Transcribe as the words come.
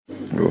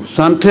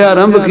ਸੰਥਿਆ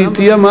ਆਰੰਭ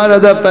ਕੀਤੀ ਆ,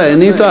 ਮਹਾਰਾਜ ਦਾ ਭੈ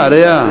ਨਹੀਂ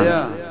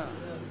ਧਾਰਿਆ,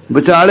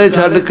 ਵਿਚਾਲੇ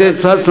ਛੱਡ ਕੇ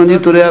ਸਾਧ ਸੰਗੀ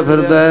ਤੁਰਿਆ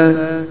ਫਿਰਦਾ ਹੈ।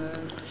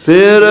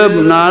 ਫਿਰ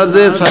ਨਾਲ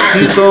ਦੇ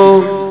ਸਾਥੀ ਤੋਂ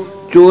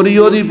ਚੋਰੀ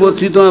ਉਹਦੀ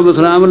ਪੋਥੀ ਤੋਂ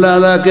ਵਿਸਰਾਮ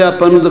ਲਾ ਕੇ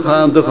ਆਪਾਂ ਨੂੰ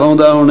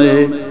ਦਿਖਾਉਂਦਾ। ਹੁਣ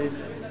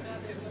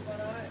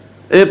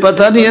ਇਹ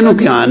ਪਤਾ ਨਹੀਂ ਇਹਨੂੰ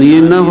ਗਿਆਨ ਹੀ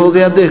ਇੰਨਾ ਹੋ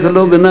ਗਿਆ, ਦੇਖ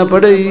ਲਓ ਬਿਨਾਂ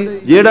ਪੜ੍ਹੇ ਹੀ।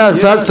 ਜਿਹੜਾ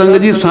ਸਾਧ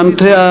ਸੰਗਤ ਜੀ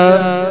ਸੰਥਿਆ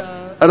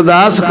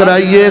ਅਰਦਾਸ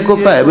ਕਰਾਈਏ ਕੋ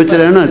ਭੈ ਵਿੱਚ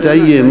ਰਹਿਣਾ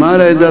ਚਾਹੀਏ,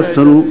 ਮਹਾਰਾਜ ਦਾ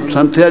ਸਰੂਪ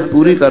ਸੰਥਿਆ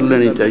ਪੂਰੀ ਕਰ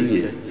ਲੈਣੀ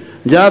ਚਾਹੀਏ।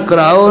 ਜਾਂ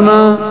ਕਰਾਓ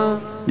ਨਾ,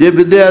 ਜੇ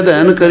ਵਿਦਿਆ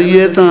ਅਧਿਐਨ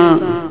ਕਰੀਏ ਤਾਂ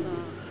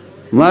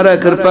ਮਹਾਰਾਜ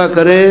ਕਿਰਪਾ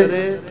ਕਰੇ,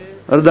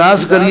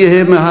 ਅਰਦਾਸ ਕਰੀਏ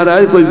ਹੈ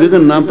ਮਹਾਰਾਜ ਕੋਈ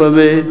ਵਿਘਨ ਨਾ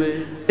ਪਵੇ,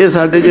 ਇਹ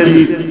ਸਾਡੇ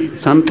ਜਿਹੜੀ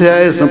ਸੰਥਿਆ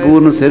ਇਹ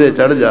ਸੰਪੂਰਨ ਸਿਰੇ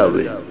ਚੜ੍ਹ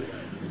ਜਾਵੇ।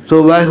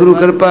 ਸੋ ਵਾਹਿਗੁਰੂ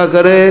ਕਿਰਪਾ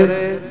ਕਰੇ।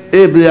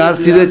 ਇਹ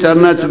ਵਿਦਿਆਰਥੀ ਦੇ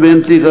ਚਰਨਾਂ 'ਚ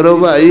ਬੇਨਤੀ ਕਰੋ,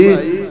 ਭਾਈ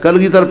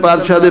ਕਲਗੀਧਰ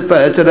ਪਾਤਸ਼ਾਹ ਦੇ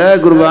ਭੈ 'ਚ ਰਹਿ,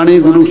 ਗੁਰਬਾਣੀ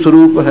ਗੁਰੂ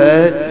ਸਰੂਪ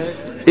ਹੈ,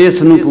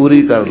 ਇਸ ਨੂੰ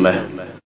ਪੂਰੀ ਕਰ ਲੈ।